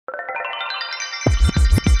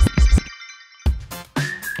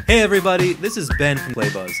Hey everybody, this is Ben from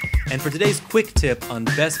Playbuzz, and for today's quick tip on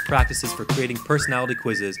best practices for creating personality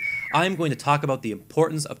quizzes, I'm going to talk about the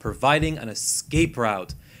importance of providing an escape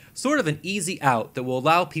route. Sort of an easy out that will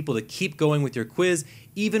allow people to keep going with your quiz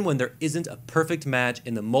even when there isn't a perfect match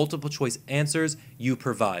in the multiple choice answers you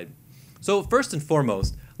provide. So first and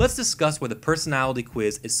foremost, let's discuss why the personality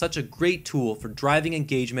quiz is such a great tool for driving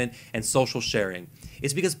engagement and social sharing.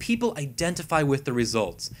 It's because people identify with the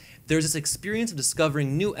results. There's this experience of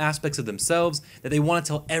discovering new aspects of themselves that they want to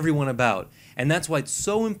tell everyone about. And that's why it's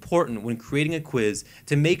so important when creating a quiz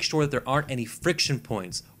to make sure that there aren't any friction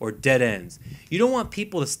points or dead ends. You don't want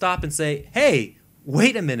people to stop and say, hey,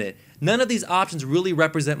 wait a minute, none of these options really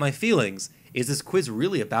represent my feelings. Is this quiz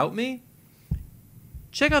really about me?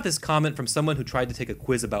 Check out this comment from someone who tried to take a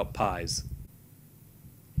quiz about pies.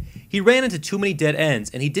 He ran into too many dead ends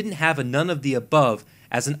and he didn't have a none of the above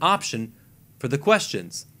as an option for the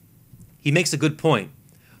questions. He makes a good point.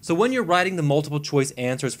 So when you're writing the multiple choice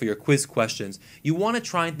answers for your quiz questions, you want to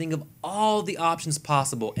try and think of all the options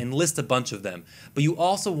possible and list a bunch of them. But you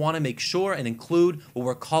also want to make sure and include what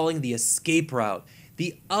we're calling the escape route,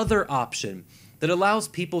 the other option that allows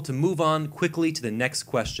people to move on quickly to the next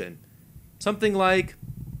question. Something like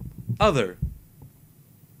other,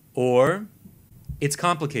 or it's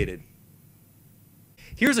complicated.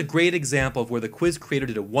 Here's a great example of where the quiz creator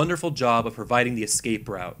did a wonderful job of providing the escape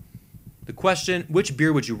route. The question, which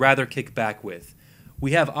beer would you rather kick back with?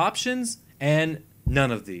 We have options and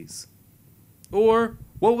none of these. Or,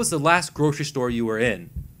 what was the last grocery store you were in?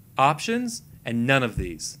 Options and none of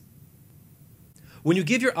these. When you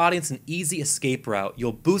give your audience an easy escape route,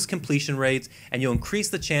 you'll boost completion rates and you'll increase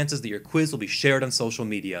the chances that your quiz will be shared on social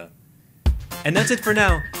media. And that's it for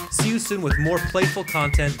now. See you soon with more playful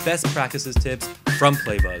content, best practices tips from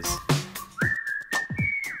Playbuzz.